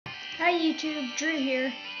Hi YouTube, Drew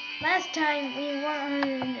here. Last time we went on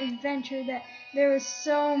an adventure that there was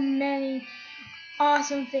so many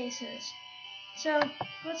awesome faces. So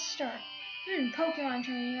let's start. Pokemon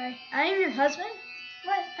training. I'm your husband?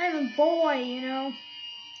 What? I'm a boy, you know.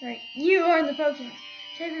 Right, you are the Pokemon.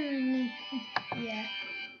 Type in yeah.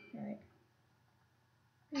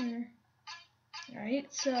 Alright. Alright,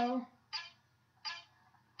 so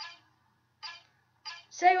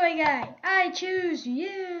Segway guy, I choose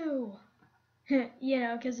you. You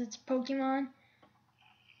know, because it's Pokemon.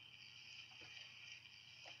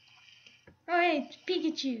 Oh hey, it's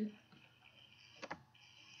Pikachu.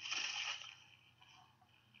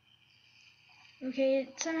 Okay,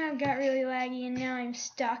 it somehow got really laggy and now I'm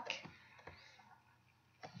stuck.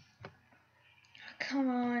 Oh, come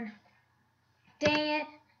on. Dang it.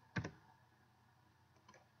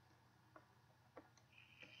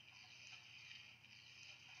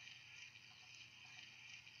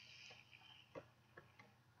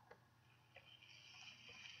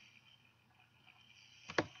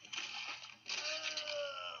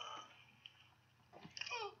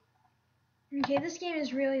 Okay, this game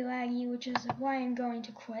is really laggy, which is why I'm going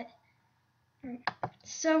to quit.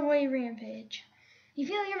 Subway Rampage. You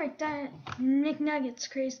feel your McNuggets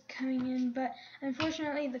craze coming in, but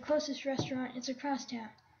unfortunately the closest restaurant is across town.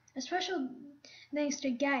 A special thanks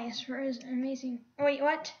to Gaius for his amazing... Oh, wait,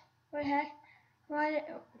 what? What heck? Why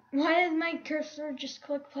did my cursor just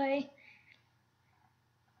click play?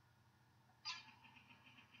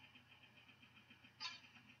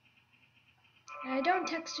 I don't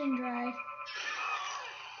text and drive.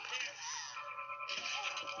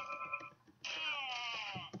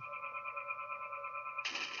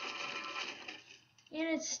 And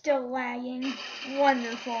it's still lagging.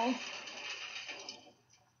 Wonderful.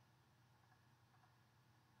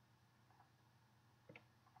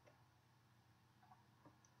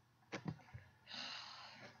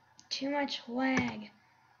 Too much lag.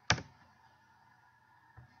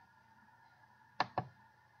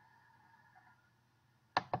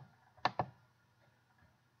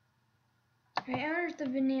 Alright, I wonder if the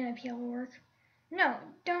banana peel will work. No,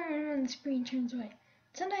 don't run when the screen turns white.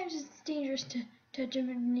 Sometimes it's dangerous to touch a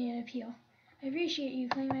banana peel. I appreciate you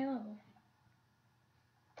playing my level.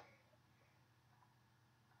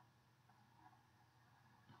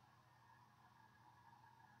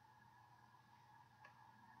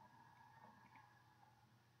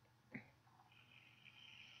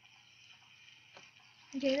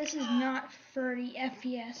 Okay, this is not 30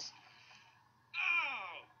 FPS.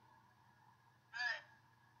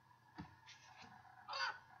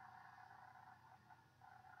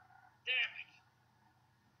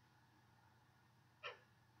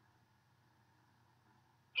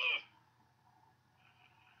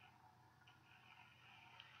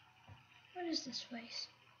 What is this place?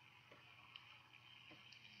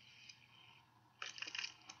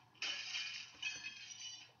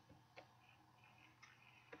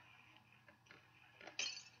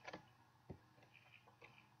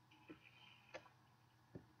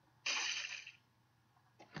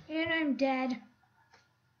 And I'm dead.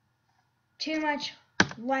 Too much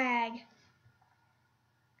lag.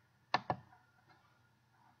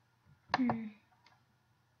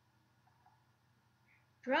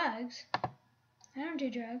 Drugs? I don't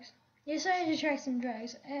do drugs. You decided to try some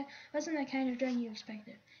drugs. Wasn't the kind of drug you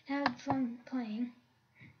expected. Had fun playing.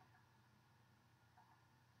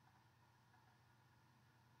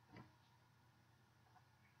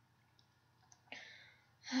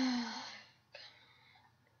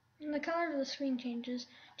 When the color of the screen changes,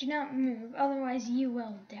 do not move, otherwise you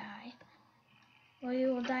will die. Well,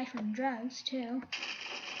 you will die from drugs, too.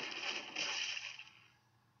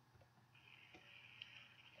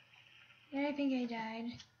 And I think I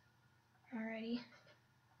died already.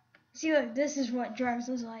 See, look, this is what drugs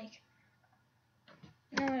is like.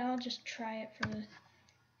 You know what, I'll just try it for the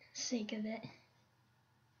sake of it.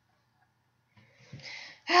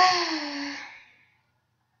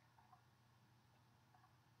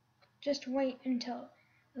 Just wait until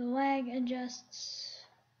the lag adjusts.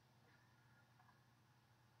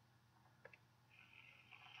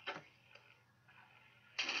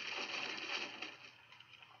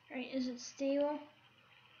 Alright, is it stable?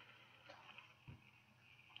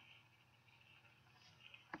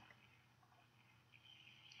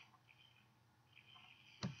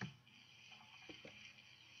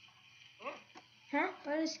 Huh?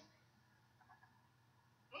 What is...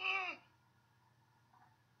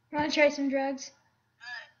 Wanna try some drugs?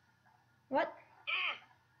 What?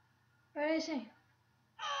 What did I say?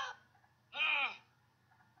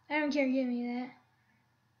 I don't care, give me that.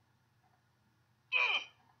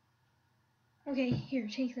 Okay, here,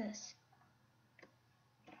 take this.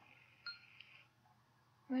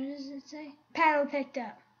 What does it say? Paddle picked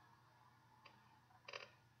up.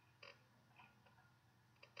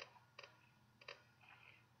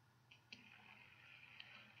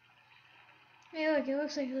 Hey, look, it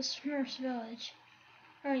looks like the Smurfs village.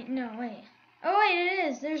 Oh, wait, no, wait. Oh, wait, it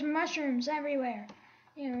is. There's mushrooms everywhere.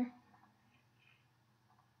 You know.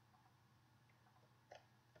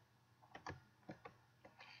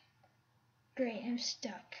 Great, I'm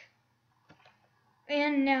stuck.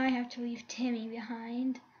 And now I have to leave Timmy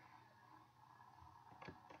behind.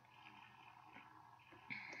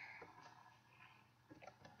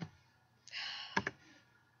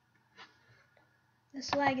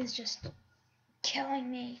 This lag is just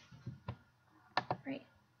killing me. Right.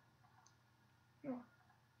 Oh.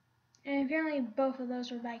 And apparently both of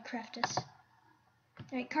those were by Creftus.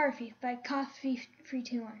 Right, car thief by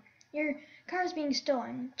Coffee321. Your car is being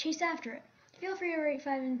stolen. Chase after it. Feel free to rate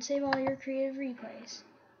 5 and save all your creative replays.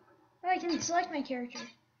 Oh, I can select my character.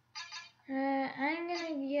 I'm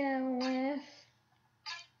gonna go with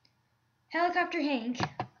Helicopter Hank.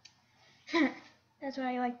 That's what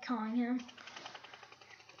I like calling him.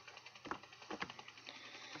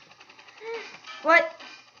 What?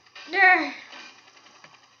 There.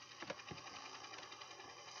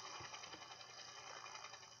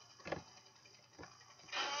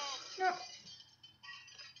 No.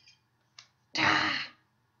 Ah.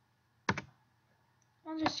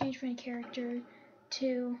 I'll just change my character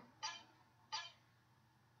to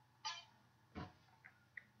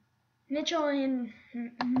Mitchell and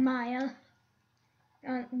Maya,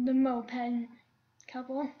 the moped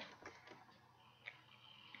couple.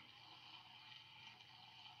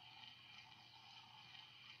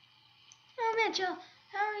 Oh, Mitchell,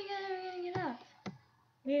 how are we gonna get up?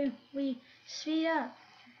 We speed up,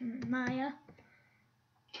 Maya.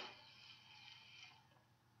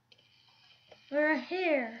 We're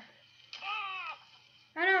here.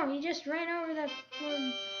 I know, he just ran over that poor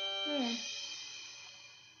man.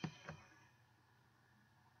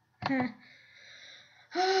 Huh.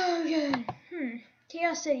 Oh, good.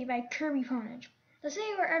 Chaos City by Kirby Ponage. The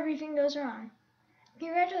city where everything goes wrong.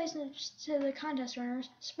 Congratulations to the contest runners,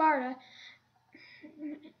 Sparta,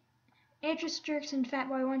 Atrix and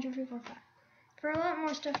Fatboy 12345. For a lot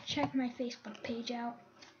more stuff, check my Facebook page out.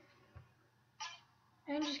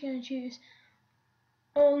 I'm just gonna choose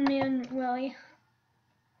Old Man Willie.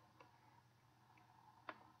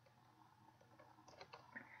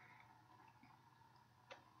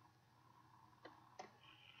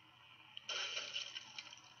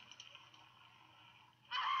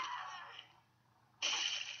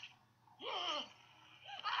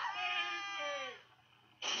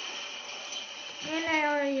 And I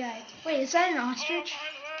already died. Wait, is that an ostrich?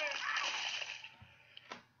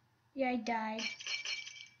 Yeah, I died.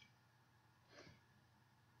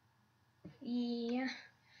 Yeah.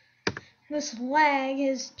 This lag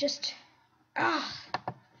is just... Ah!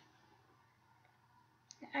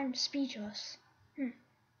 I'm speechless.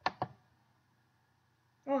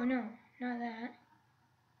 Oh no, not that.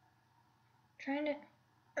 Trying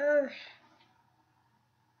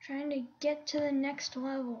to get to the next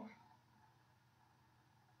level.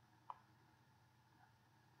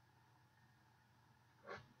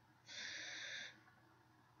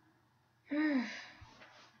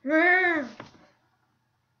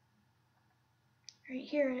 Right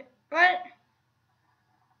here. What?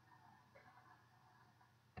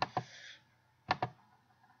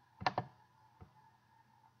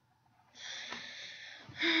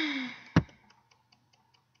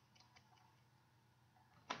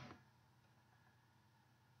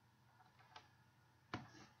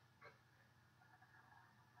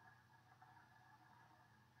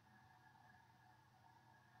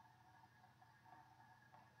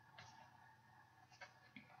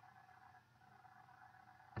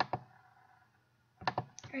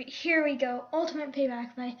 Alright, here we go. Ultimate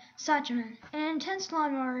Payback by Sachaman. An intense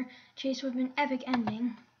lawnmower chase with an epic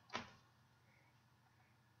ending.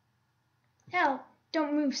 Hell,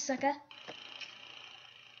 don't move, sucker.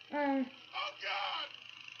 Oh, God.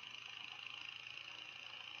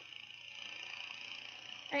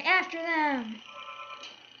 Right after them.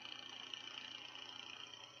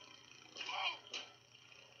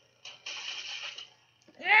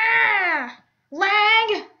 Ah!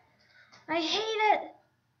 Lag! I hate it.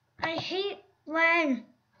 I hate lag.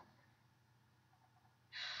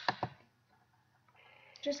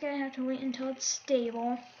 Just gonna have to wait until it's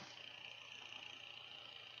stable.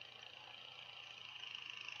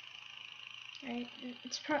 Right,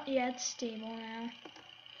 it's stable now.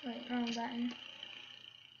 Wait, wrong button.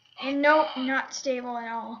 And nope, not stable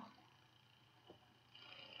at all.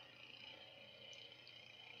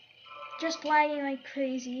 just lagging like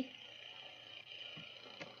crazy.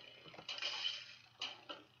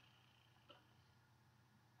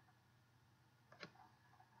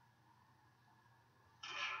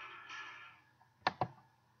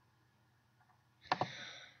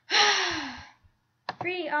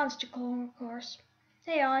 Free obstacle course.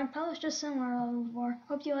 Hey all, I published a similar level before.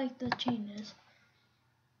 Hope you like the changes.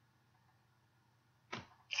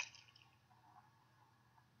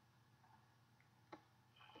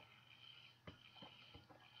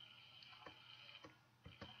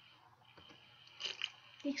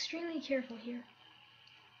 Be extremely careful here.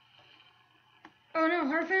 Oh no,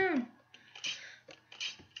 harpoon!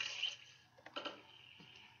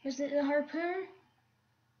 Is it a harpoon?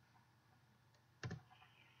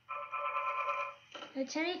 Hey,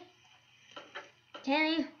 Timmy?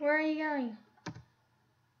 Timmy, where are you going?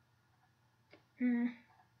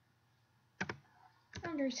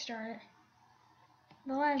 I'll restart it.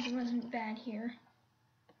 The lag wasn't bad here.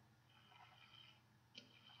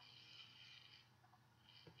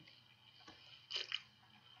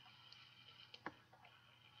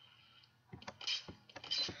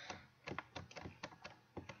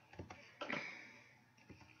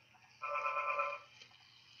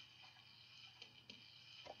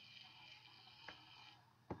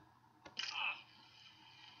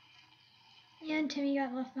 And Timmy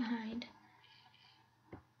got left behind.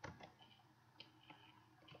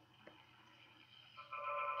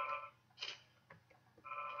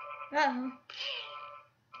 Uh-oh.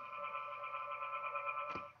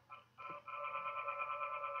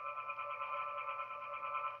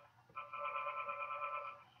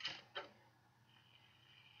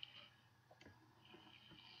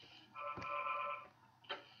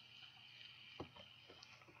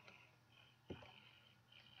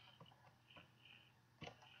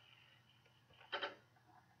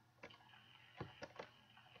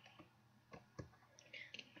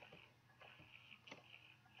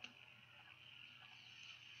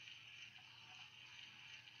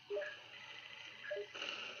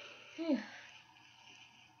 Phew.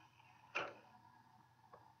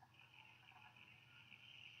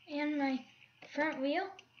 And my front wheel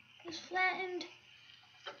is flattened.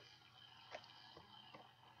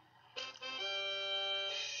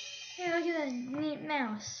 Hey, look at that neat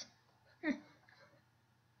mouse.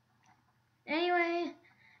 Anyway,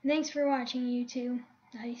 thanks for watching, YouTube.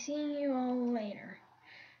 I'll be seeing you all later.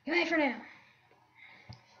 Goodbye for now.